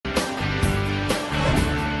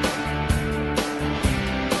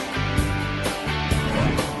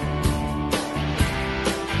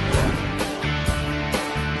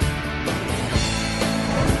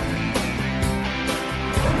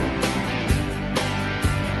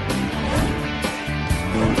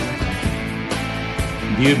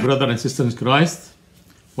Dear brother and sister in Christ,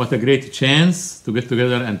 what a great chance to get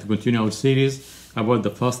together and to continue our series about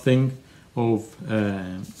the fasting of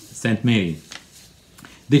Saint Mary.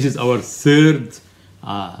 This is our third,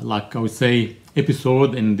 like I would say,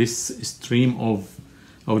 episode in this stream of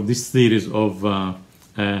this series of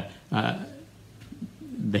the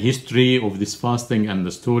history of this fasting and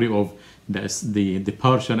the story of the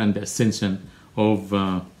departure and the ascension of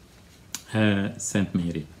Saint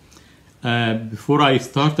Mary. Before I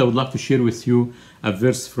start, I would like to share with you a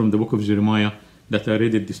verse from the book of Jeremiah that I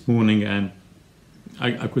read it this morning, and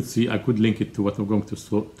I could link it to what I'm going to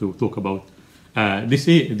talk about this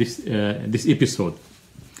episode.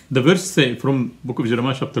 The verse from book of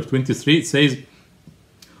Jeremiah chapter 23, it says,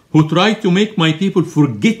 "Who tried to make my people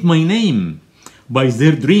forget my name by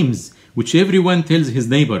their dreams, which everyone tells his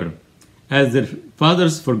neighbor, as their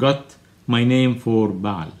fathers forgot my name for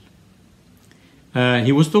Baal."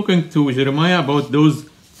 He was talking to Jeremiah about those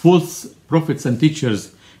false prophets and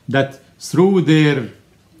teachers that through their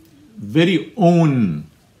very own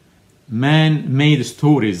man-made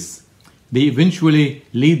stories, they eventually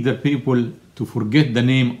lead the people to forget the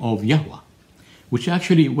name of Yahweh, which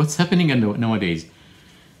actually what's happening nowadays.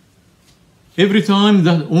 Every time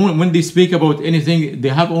that when they speak about anything, they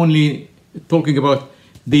have only talking about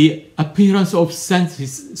the appearance of Saint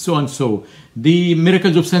so-and-so, the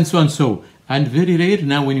miracles of Saint so-and-so, and very rare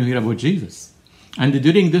now when you hear about Jesus. And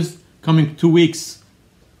during this coming 2 weeks,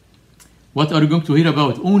 what are you going to hear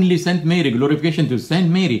about? Only Saint Mary, glorification to Saint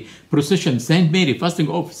Mary, procession, Saint Mary, fasting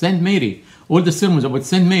of Saint Mary, all the sermons about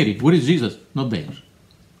Saint Mary. Where is Jesus? Not there.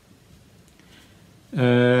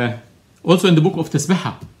 Also in the book of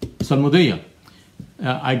Tasbihah, Psalmodiyah,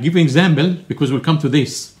 I give an example because we'll come to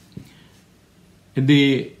this. In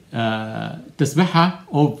the Tasbihah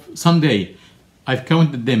of Sunday, I've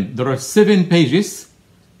counted them. There are 7 pages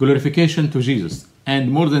glorification to Jesus and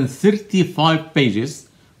more than 35 pages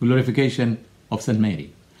glorification of Saint Mary.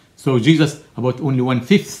 So Jesus about only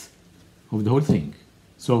 1/5 of the whole thing.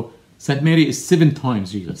 So Saint Mary is 7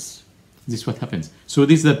 times Jesus. This is what happens. So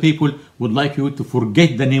these are the people would like you to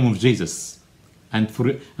forget the name of Jesus and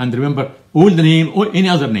remember all the name or any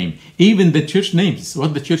other name, even the church names,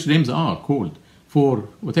 what the church names are called for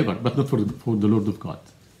whatever, but not for the Lord of God.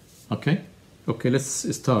 Okay? Okay, let's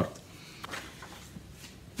start.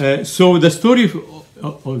 So the story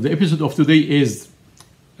of the episode of today is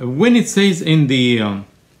when it says in the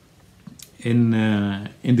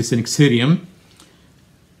Synaxarium,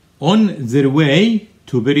 on their way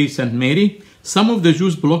to bury Saint Mary, some of the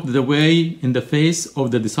Jews blocked the way in the face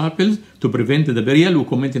of the disciples to prevent the burial. We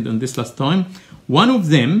commented on this last time. One of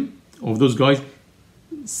them, of those guys,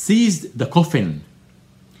 seized the coffin.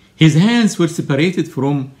 His hands were separated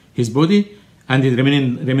from his body, and it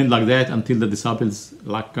remained like that until the disciples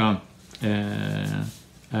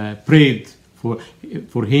prayed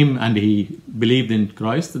for him, and he believed in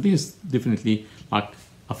Christ. This is definitely like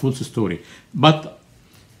a false story. But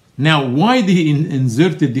now, why they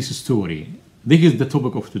inserted this story? This is the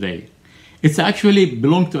topic of today. It's actually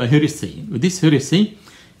belonged to a heresy. This heresy,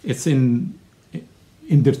 it's in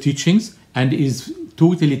their teachings and is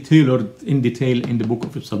totally tailored in detail in the book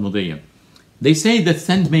of Psalmodiyah. They say that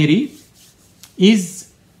Saint Mary is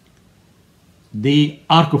the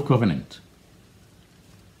Ark of Covenant.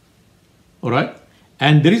 All right?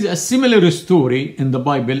 And there is a similar story in the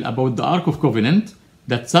Bible about the Ark of Covenant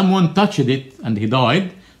that someone touched it and he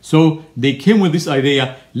died. So they came with this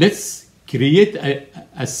idea, let's create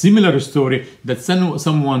a similar story that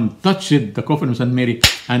someone touched the coffin of Saint Mary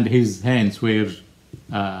and his hands were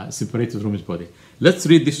separated from his body. Let's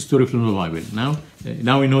read this story from the Bible. Now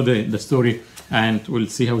we know the story and we'll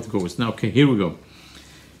see how it goes. Now, okay, here we go.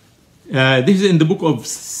 This is in the book of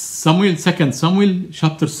Samuel, 2 Samuel,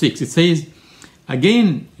 chapter 6. It says,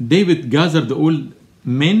 "Again, David gathered all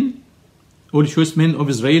choice men of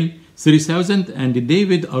Israel, 30,000, and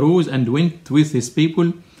David arose and went with his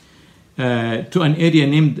people to an area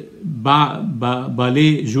named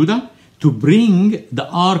Baaleh, Judah, to bring the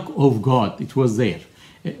Ark of God." It was there.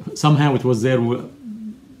 Somehow it was there.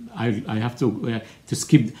 I have to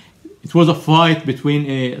skip. It was a fight between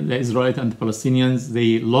the Israelites and the Palestinians.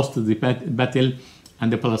 They lost the battle,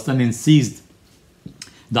 and the Palestinians seized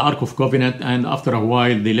the Ark of Covenant, and after a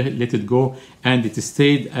while they let it go, and it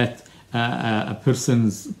stayed at a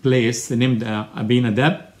person's place named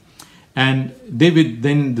Abinadab. And David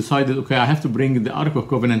then decided, okay, I have to bring the Ark of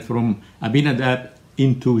Covenant from Abinadab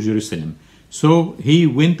into Jerusalem. So he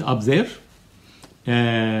went up there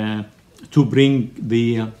to bring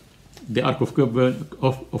the Ark of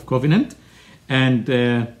Covenant. And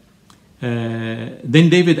then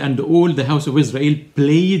David and all the house of Israel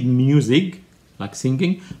played music like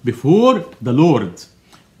singing, before the Lord,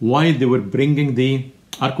 while they were bringing the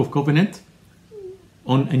Ark of Covenant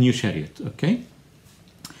on a new chariot. Okay?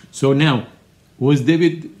 So now, was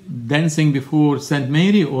David dancing before Saint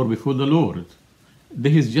Mary or before the Lord?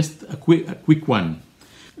 This is just a quick one.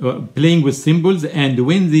 Playing with symbols, and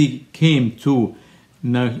when they came to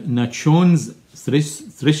Nachon's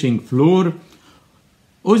threshing floor,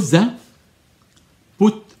 Uzza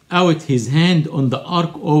put out his hand on the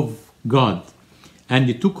ark of God, and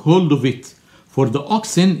he took hold of it, for the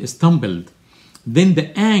oxen stumbled. Then the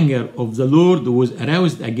anger of the Lord was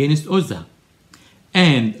aroused against Uzza,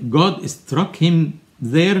 and God struck him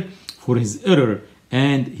there for his error,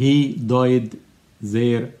 and he died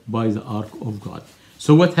there by the ark of God.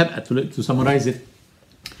 So what happened, to summarize it,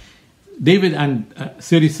 David and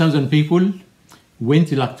 30,000 people went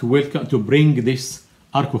to bring this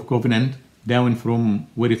Ark of Covenant down from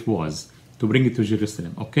where it was, to bring it to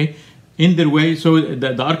Jerusalem. Okay, in their way, so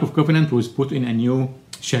the Ark of Covenant was put in a new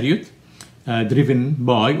chariot, driven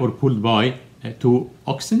by or pulled by 2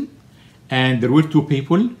 oxen, and there were 2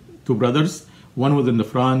 people, 2 brothers. One was in the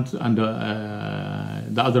front, and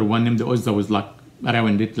the other one named Uzza was like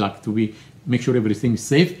around it, like to make sure everything is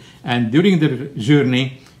safe. And during their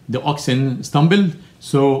journey, the oxen stumbled.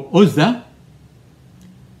 So Uzza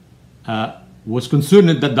was concerned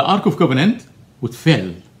that the Ark of Covenant would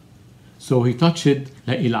fail. So he touched it,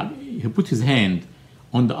 he put his hand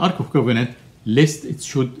on the Ark of Covenant lest it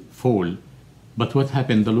should fall. But what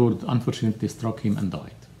happened? The Lord unfortunately struck him and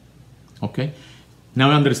died. Okay? Now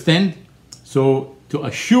you understand? So to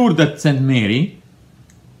assure that Saint Mary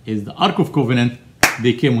is the Ark of Covenant,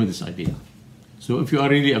 they came with this idea. So if you are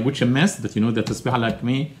really a good shamas, that you know the tasbih like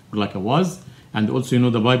me, or like I was, and also you know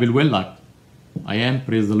the Bible well, like I am,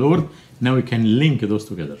 praise the Lord, now we can link those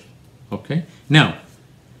together. Okay? Now,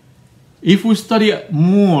 if we study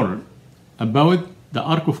more about the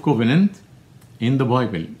Ark of Covenant in the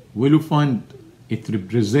Bible, we'll find it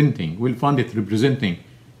representing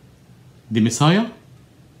the Messiah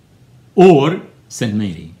or Saint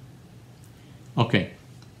Mary. Okay.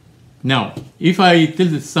 Now, if I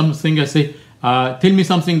tell something, I say, tell me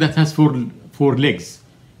something that has four legs.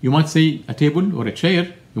 You might say a table or a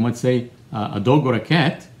chair. You might say a dog or a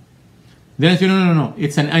cat. Then I say, no,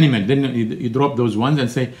 it's an animal. Then you drop those ones and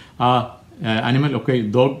say, animal, okay,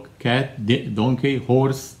 dog, cat, donkey,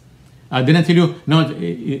 horse. Then I tell you, no,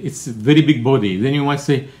 it's a very big body. Then you might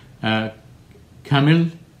say camel,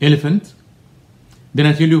 elephant. Then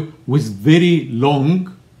I tell you, with very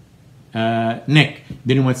long neck.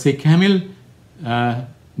 Then you might say camel. Then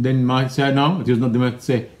you might say, no, it is not. They might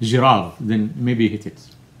say giraffe. Then maybe hit it.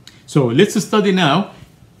 So let's study now,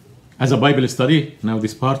 as a Bible study, now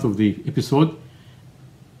this part of the episode,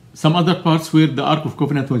 some other parts where the Ark of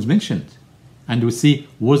Covenant was mentioned. And we see,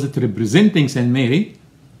 was it representing Saint Mary?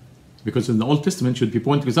 Because in the Old Testament should be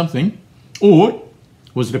pointing to something, or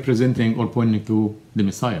was representing or pointing to the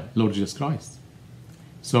Messiah, Lord Jesus Christ.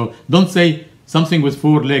 So don't say something with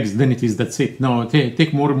 4 legs, then it is, that's it. No,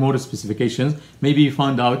 take more specifications. Maybe you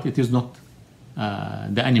find out it is not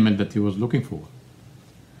the animal that he was looking for.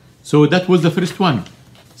 So that was the first one.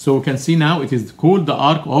 So we can see now it is called the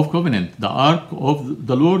Ark of Covenant, the Ark of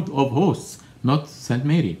the Lord of Hosts, not Saint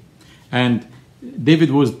Mary. And David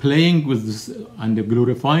was playing with this and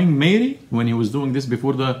glorifying Mary when he was doing this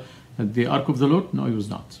before the Ark of the Lord. No, he was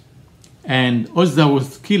not. And Uzza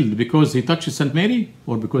was killed because he touched Saint Mary,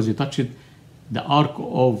 or because he touched the Ark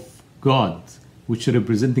of God, which is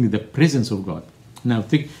representing the presence of God. Now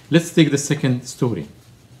let's take the second story.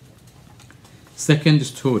 Second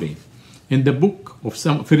story. In the book of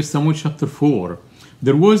 1 Samuel chapter 4,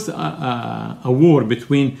 there was a war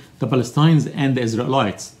between the Palestinians and the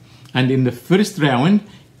Israelites. And in the first round,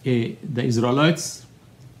 the Israelites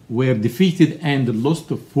were defeated and lost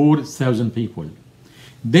 4,000 people.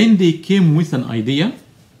 Then they came with an idea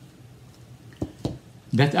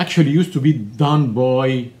that actually used to be done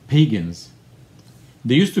by pagans.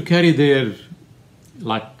 They used to carry their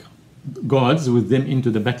gods with them into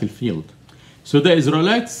the battlefield. So the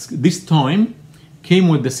Israelites this time came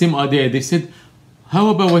with the same idea. They said, how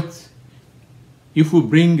about if we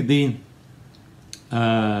bring the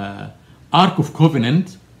Ark of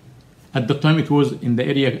Covenant? At the time it was in the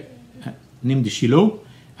area named Shiloh.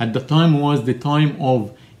 At the time was the time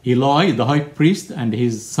of Eli, the high priest, and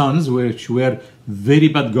his sons, which were very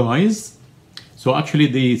bad guys. So actually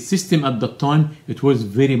the system at that time, it was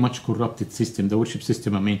very much corrupted system, the worship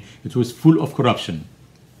system, it was full of corruption.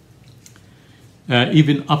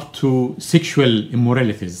 Even up to sexual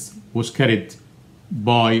immoralities was carried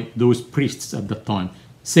by those priests at that time.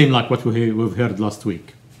 Same like what we've heard last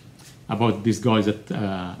week about these guys that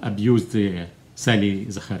abused the Sally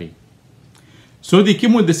Zachary. So they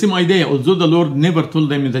came with the same idea, although the Lord never told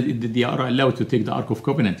them that they are allowed to take the Ark of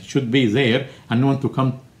Covenant. It should be there and no one to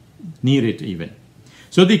come near it even.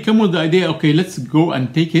 So they come with the idea, okay, let's go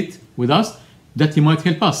and take it with us, that he might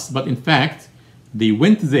help us. But in fact, they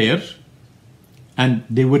went there and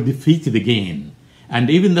they were defeated again. And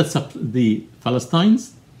even the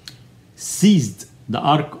Philistines seized the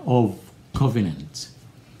Ark of Covenant.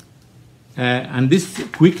 And this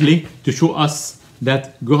quickly to show us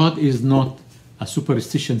that God is not a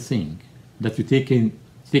superstition thing, that you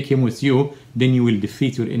take him with you, then you will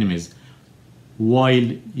defeat your enemies,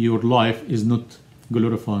 while your life is not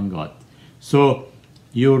glorifying God. So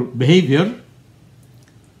your behavior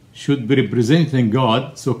should be representing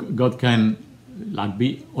God, so God can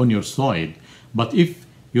be on your side. But if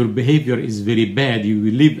your behavior is very bad, you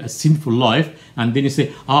will live a sinful life, and then you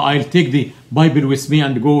say, I'll take the Bible with me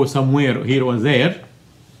and go somewhere here or there,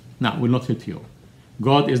 no, will not help you.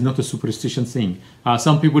 God is not a superstition thing.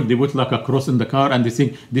 Some people, they put like a cross in the car and they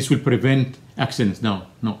think this will prevent accidents. No.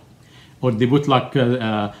 Or they put like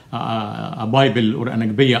a Bible or an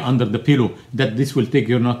agbeya under the pillow, that this will take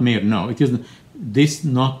your nightmare. No, it isn't. This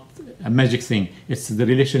not a magic thing. It's the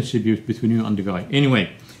relationship between you and the guy. Anyway,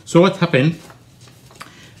 so what happened?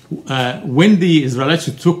 When the Israelites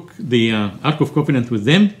took the Ark of Covenant with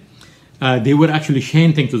them, they were actually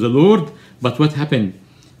chanting to the Lord. But what happened?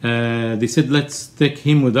 They said, let's take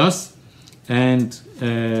him with us and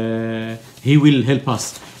he will help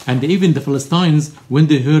us. And even the Philistines, when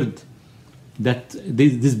they heard that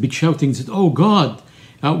this big shouting, said, oh God,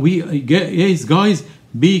 yes guys,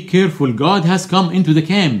 be careful, God has come into the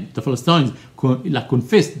camp. The Philistines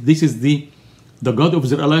confessed, this is the God of the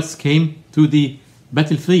Israelites came to the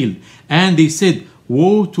battlefield. And they said,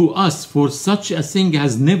 woe to us, for such a thing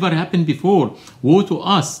has never happened before. Woe to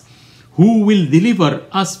us. Who will deliver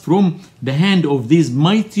us from the hand of these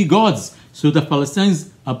mighty gods? So the Philistines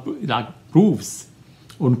proves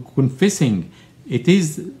on confessing, it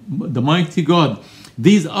is the mighty God.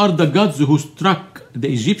 These are the gods who struck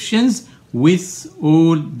the Egyptians with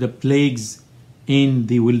all the plagues in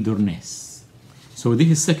the wilderness. So this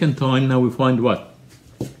is second time now we find what?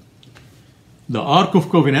 The Ark of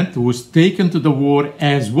Covenant was taken to the war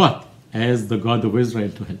as what? As the God of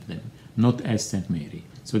Israel to help them, not as Saint Mary.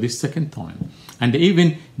 So this second time. And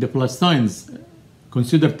even the Philistines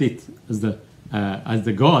considered it as the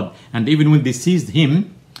God. And even when they seized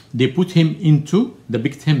him, they put him into the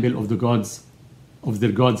big temple of the gods, of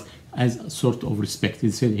their gods, as a sort of respect.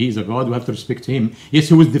 They said, he is a God, we have to respect him. Yes,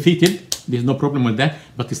 he was defeated, there's no problem with that,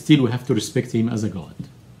 but still we have to respect him as a God.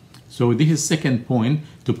 So this is second point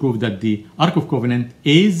to prove that the Ark of Covenant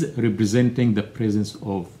is representing the presence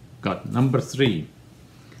of God. Number three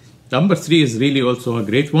is really also a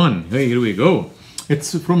great one. Here we go.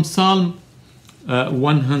 It's from Psalm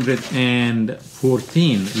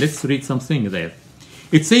 114. Let's read something there.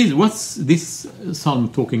 It says, what's this psalm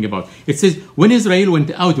talking about? It says, when Israel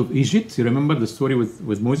went out of Egypt, you remember the story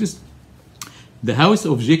with Moses? The house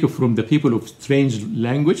of Jacob from the people of strange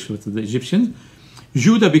language, with the Egyptians.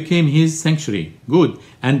 Judah became his sanctuary. Good.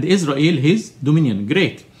 And Israel his dominion.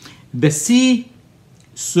 Great. The sea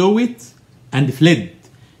saw it and fled.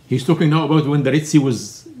 He's talking now about when the Red Sea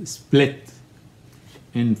was split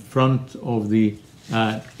in front of the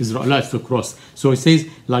Israelites to cross. So it says,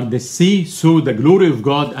 like the sea saw the glory of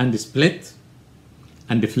God and split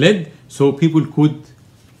and fled, so people could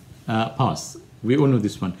pass. We all know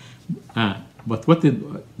this one. But what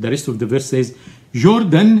the rest of the verse says,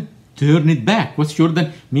 Jordan turned it back. What's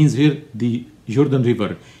Jordan? Means here the Jordan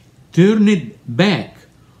River. Turn it back.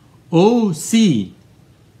 O sea,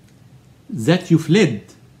 that you fled.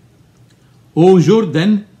 O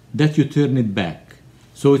Jordan, that you turn it back.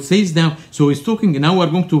 So it says now, so he's talking, now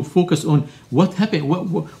we're going to focus on what happened,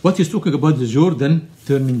 what he's talking about the Jordan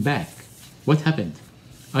turning back. What happened?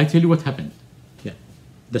 I tell you what happened. Yeah.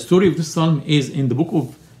 The story of this psalm is in the book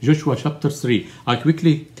of Joshua chapter 3. I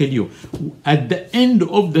quickly tell you, at the end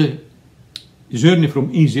of the journey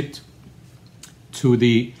from Egypt to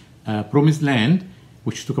the promised land,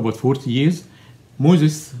 which took about 40 years,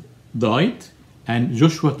 Moses died and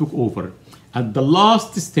Joshua took over. At the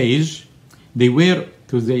last stage, they were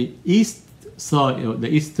to the east side, the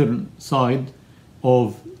eastern side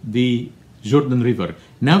of the Jordan River.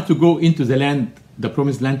 Now to go into the land, the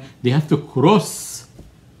promised land, they have to cross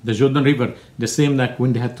the Jordan River, the same like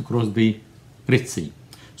when they had to cross the Red Sea.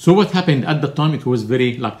 So what happened at the time? It was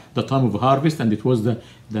very like the time of harvest, and it was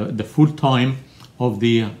the full time of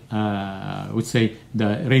the would say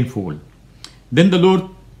the rainfall. Then the Lord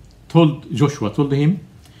told Joshua, told him,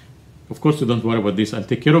 of course, you don't worry about this, I'll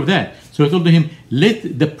take care of that. So he told him,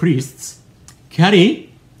 let the priests carry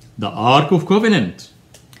the Ark of Covenant.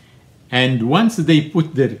 And once they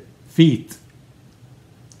put their feet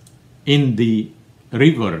in the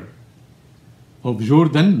river of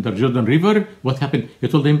Jordan, the Jordan River, what happened? He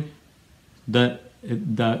told him the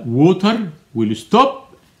water will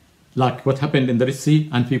stop, like what happened in the Red Sea,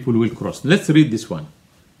 and people will cross. Let's read this one.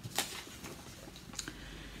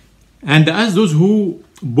 And as those who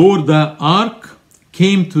bore the ark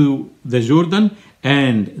came to the Jordan,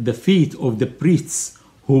 and the feet of the priests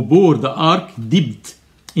who bore the ark dipped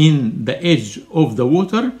in the edge of the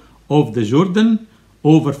water of the Jordan,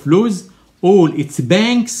 overflows all its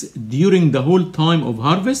banks during the whole time of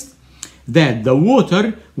harvest, that the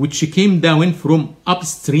water which came down from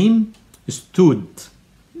upstream stood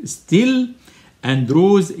still and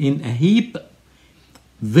rose in a heap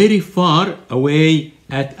very far away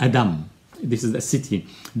at Adam. This is a city.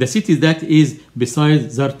 The city that is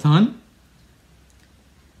beside Zartan.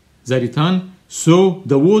 So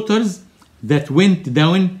the waters that went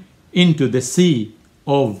down into the sea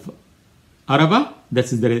of Araba, that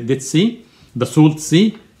is the Dead Sea, the Salt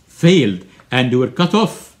Sea, failed and were cut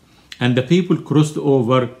off, and the people crossed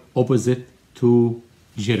over opposite to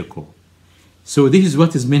Jericho. So this is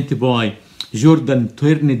what is meant by Jordan,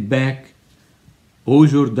 turn it back. Oh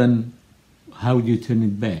Jordan, how do you turn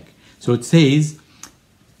it back? So it says,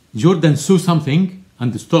 Jordan saw something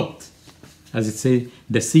and stopped. As it says,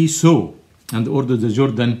 the sea saw and ordered the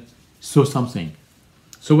Jordan saw something.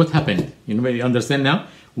 So what happened? You understand now?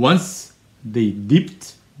 Once they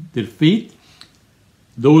dipped their feet,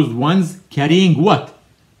 those ones carrying what?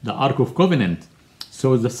 The Ark of Covenant.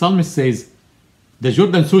 So the psalmist says, the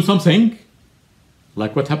Jordan saw something,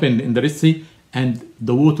 like what happened in the Red Sea, and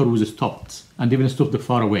the water was stopped, and even stopped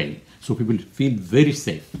far away. So people feel very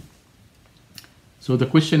safe. So the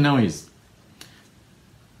question now is,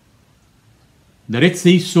 the Red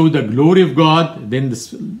Sea saw the glory of God, then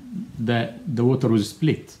the water was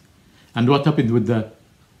split. And what happened with the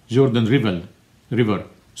Jordan River?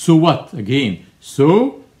 So what again?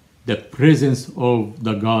 So the presence of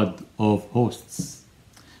the God of hosts,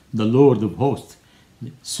 the Lord of hosts.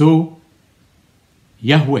 So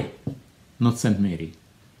Yahweh, not Saint Mary.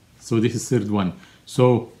 So this is third one.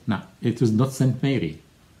 So now it was not Saint Mary.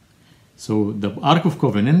 So the Ark of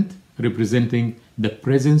Covenant representing the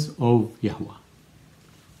presence of Yahweh.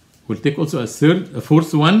 We'll take also a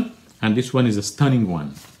fourth one, and this one is a stunning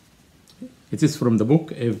one. It is from the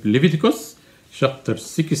book of Leviticus, chapter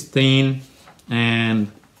 16,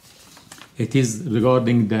 and it is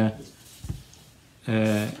regarding the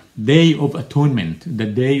Day of Atonement, the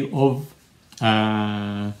day of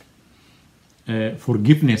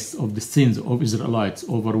forgiveness of the sins of Israelites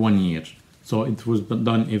over 1 year. So it was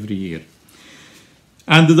done every year.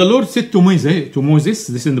 And the Lord said to Moses, this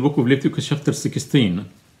is in the book of Leviticus chapter 16,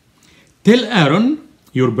 tell Aaron,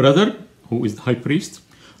 your brother, who is the high priest,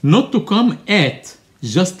 not to come at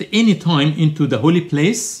just any time into the holy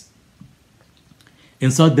place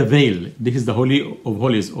inside the veil. This is the Holy of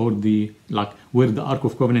Holies, or the where the Ark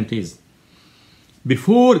of Covenant is.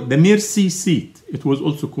 Before the mercy seat, it was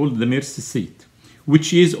also called the mercy seat,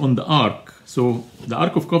 which is on the ark. So the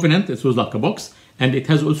Ark of Covenant, it was like a box, and it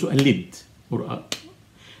has also a lid,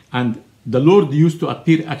 and the Lord used to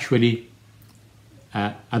appear actually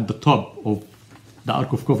at the top of the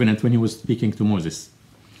Ark of Covenant when he was speaking to Moses.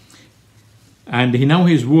 And now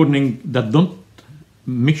he is warning that don't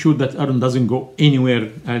make sure that Aaron doesn't go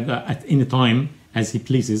anywhere at any time as he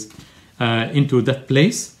pleases into that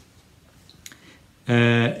place,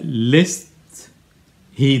 lest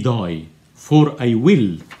he die. For I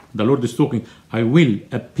will, the Lord is talking, I will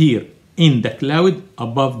appear in the cloud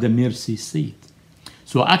above the mercy seat.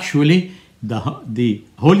 So actually, the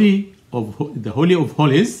Holy of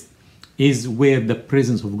Holies is where the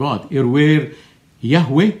presence of God, or where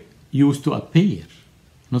Yahweh used to appear,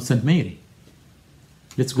 not Saint Mary.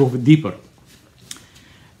 Let's go deeper.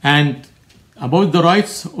 And about the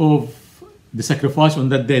rites of the sacrifice on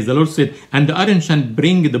that day, the Lord said, and Aaron shall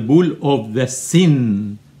bring the bull of the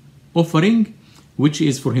sin offering, which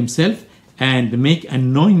is for himself, and make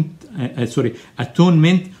atonement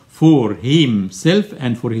for himself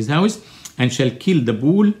and for his house, and shall kill the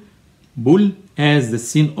bull as the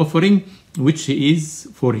sin offering, which is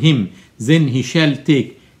for him. Then he shall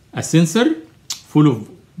take a censer full of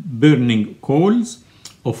burning coals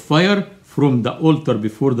of fire from the altar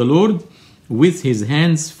before the Lord, with his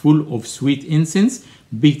hands full of sweet incense,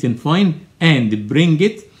 beaten fine, and bring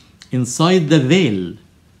it inside the veil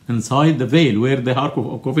where the Ark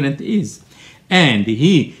of Covenant is. And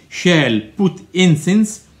he shall put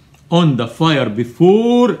incense on the fire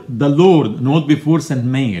before the Lord, not before Saint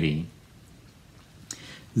Mary,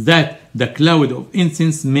 that the cloud of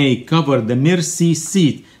incense may cover the mercy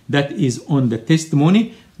seat that is on the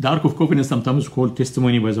testimony. The Ark of Covenant sometimes called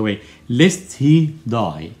testimony, by the way, lest he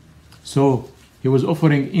die. So he was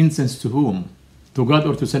offering incense to whom? To God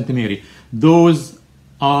or to Saint Mary? Those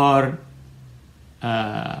are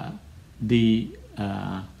the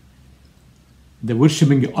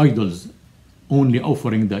worshipping idols, only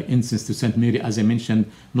offering the incense to Saint Mary, as I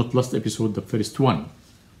mentioned, not last episode, the first one.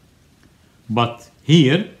 But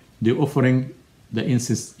here, they're offering the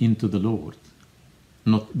incense into the Lord,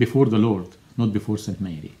 not before the Lord, not before Saint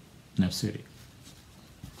Mary. No, sorry.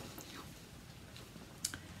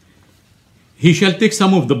 He shall take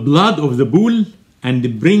some of the blood of the bull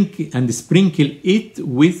and sprinkle it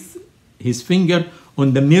with his finger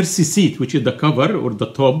on the mercy seat, which is the cover or the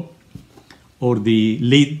top or the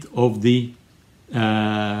lid of the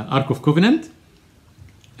Ark of Covenant,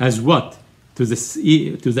 as what? To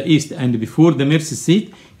the east, and before the mercy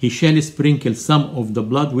seat, he shall sprinkle some of the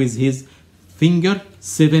blood with his finger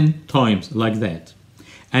 7 times, like that,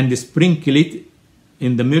 and sprinkle it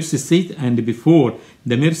in the mercy seat and before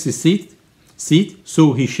the mercy seat,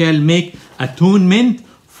 so he shall make atonement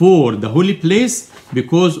for the holy place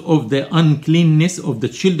because of the uncleanness of the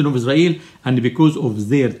children of Israel and because of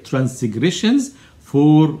their transgressions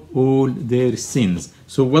for all their sins.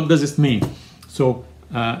 So what does this mean? So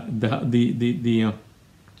the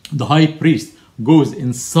high priest goes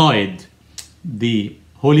inside the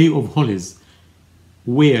Holy of Holies,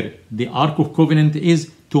 where the Ark of Covenant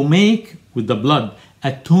is, to make with the blood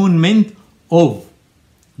atonement of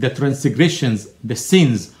the transgressions, the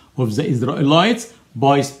sins of the Israelites,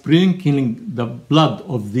 by sprinkling the blood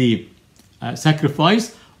of the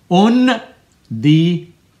sacrifice on the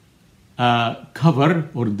cover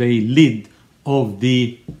or the lid of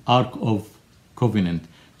the Ark of Covenant.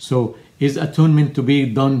 So is atonement to be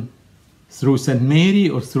done through Saint Mary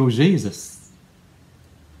or through Jesus?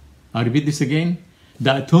 I repeat this again.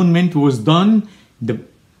 The atonement was done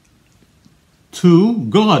to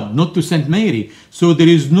God, not to Saint Mary. So there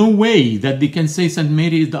is no way that they can say Saint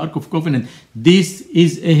Mary is the Ark of Covenant. This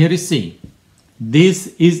is a heresy.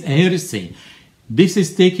 This is a heresy. This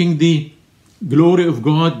is taking the glory of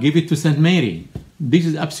God, give it to Saint Mary. This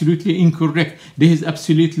is absolutely incorrect. This is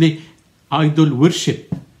absolutely idol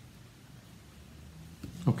worship.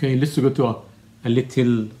 Okay, let's go to a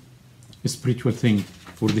little spiritual thing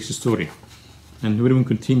for this story. And we will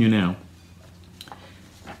continue now.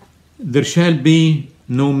 There shall be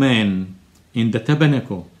no man in the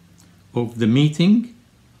tabernacle of the meeting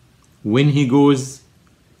when he goes,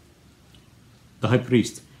 the high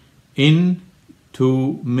priest, in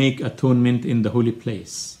to make atonement in the holy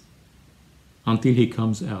place until he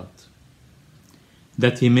comes out,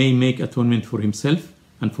 that he may make atonement for himself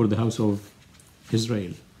and for the house of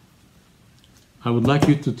Israel. I would like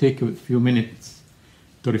you to take a few minutes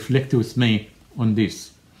to reflect with me on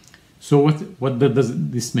this. So what does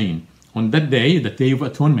this mean? On that day, the day of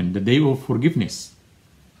atonement, the day of forgiveness,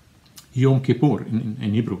 Yom Kippur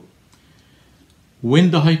in Hebrew,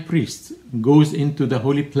 when the high priest goes into the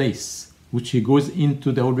holy place, which he goes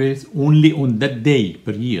into the holy place only on that day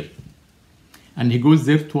per year, and he goes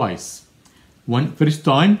there twice. First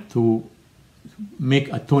time to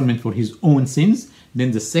make atonement for his own sins,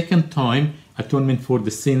 then the second time atonement for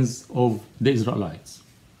the sins of the Israelites.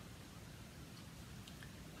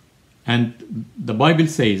 And the Bible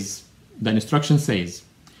says, the instruction says,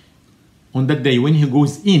 on that day when he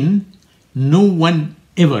goes in, no one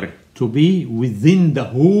ever to be within the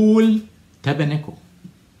whole tabernacle.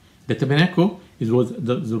 The tabernacle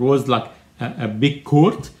was like a big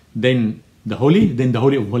court, then the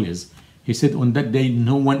Holy of Holies. He said on that day,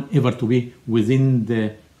 no one ever to be within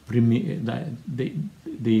the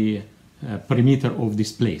perimeter of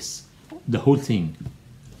this place. The whole thing,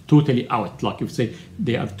 totally out. Like if you say,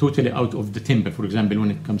 they are totally out of the temple, for example,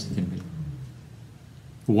 when it comes to temple.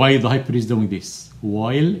 Why the high priest doing this?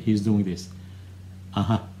 While he's doing this.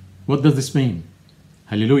 What does this mean?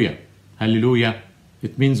 Hallelujah. Hallelujah.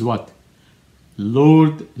 It means what?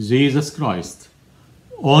 Lord Jesus Christ,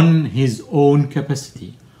 on his own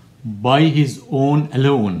capacity, by his own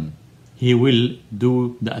alone, he will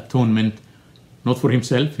do the atonement, not for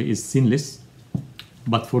himself, he is sinless,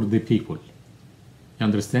 but for the people. You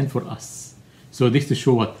understand? For us. So this to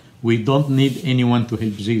show what? We don't need anyone to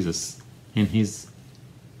help Jesus in his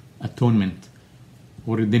atonement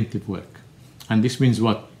or redemptive work. And this means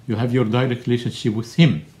what? You have your direct relationship with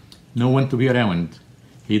him. No one to be around.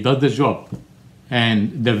 He does the job.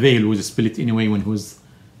 And the veil was split anyway when he was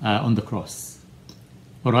on the cross.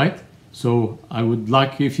 All right? So I would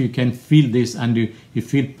like if you can feel this and you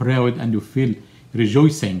feel proud and you feel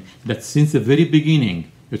rejoicing that since the very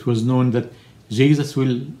beginning, it was known that Jesus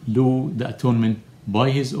will do the atonement by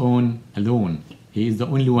his own alone. He is the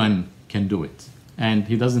only one can do it, and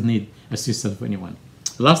he doesn't need assistance of anyone.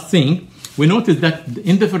 Last thing, we notice that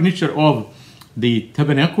in the furniture of the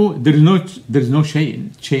tabernacle, there is no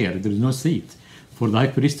chair, there is no seat for the high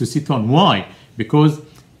priest to sit on. Why? Because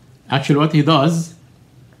actually what he does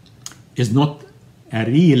is not a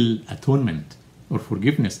real atonement or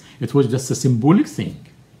forgiveness. It was just a symbolic thing.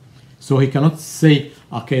 So he cannot say,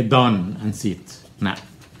 okay, done, and sit. Nah.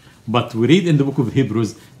 But we read in the book of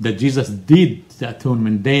Hebrews that Jesus did the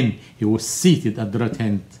atonement, then he was seated at the right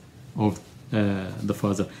hand of the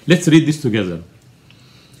Father. Let's read this together.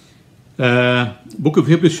 Book of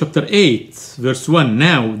Hebrews chapter 8 verse 1.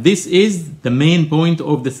 Now this is the main point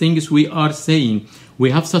of the things we are saying.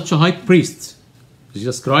 We have such a high priest,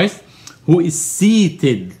 Jesus Christ, who is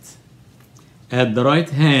seated at the right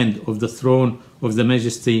hand of the throne of the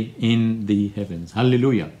majesty in the heavens.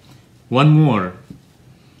 Hallelujah. One more.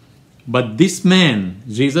 But this man,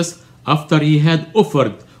 Jesus, after he had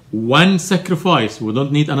offered one sacrifice, we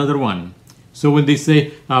don't need another one. So when they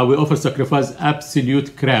say we offer sacrifice,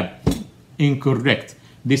 absolute crap. Incorrect.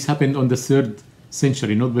 This happened on the 3rd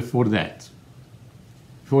century, not before that.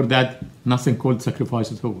 Before that, nothing called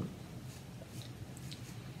sacrifice at all.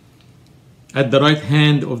 At the right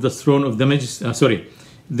hand of the throne of the majesty,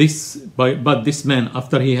 but this man,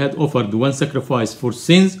 after he had offered one sacrifice for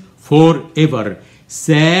sins forever,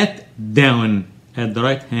 sat down at the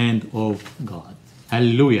right hand of God.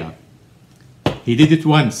 Hallelujah. He did it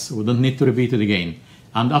once. We don't need to repeat it again.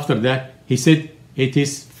 And after that, he said, it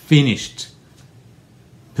is finished.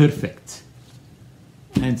 Perfect.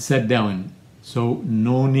 And sat down. So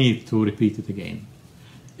no need to repeat it again.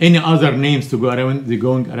 Any other names to go around, they're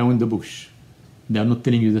going around the bush. They are not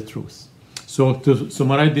telling you the truth. So to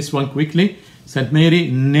summarize this one quickly, Saint Mary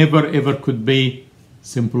never ever could be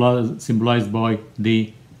symbolized by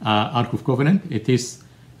the Ark of Covenant. It is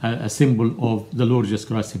a symbol of the Lord Jesus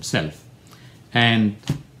Christ himself. And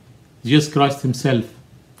Jesus Christ himself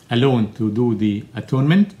alone to do the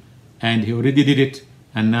atonement, and he already did it,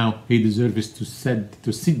 and now he deserves to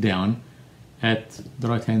sit down at the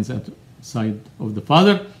right hand side of the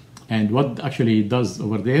Father. And what actually he does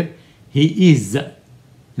over there, he is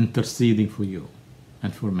interceding for you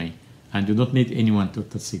and for me. And you don't need anyone to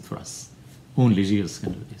intercede for us. Only Jesus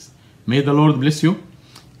can do this. May the Lord bless you.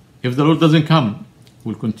 If the Lord doesn't come,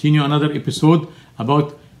 we'll continue another episode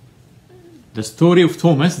about the story of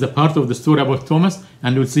Thomas, the part of the story about Thomas,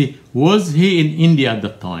 and we'll see, was he in India at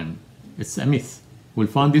that time? It's a myth. We'll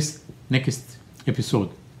find this next episode.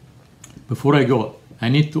 Before I go, I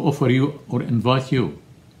need to offer you or invite you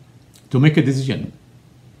to make a decision.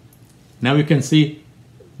 Now you can see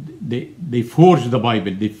they forged the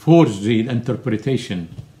Bible, they forged the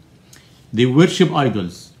interpretation, they worship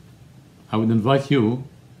idols. I would invite you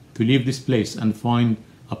to leave this place and find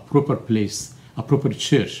a proper place, a proper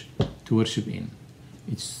church to worship in.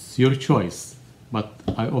 It's your choice, but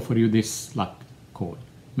I offer you this call.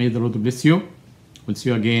 May the Lord bless you. We'll see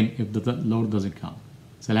you again if the Lord doesn't come.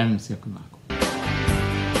 سلام عليكم.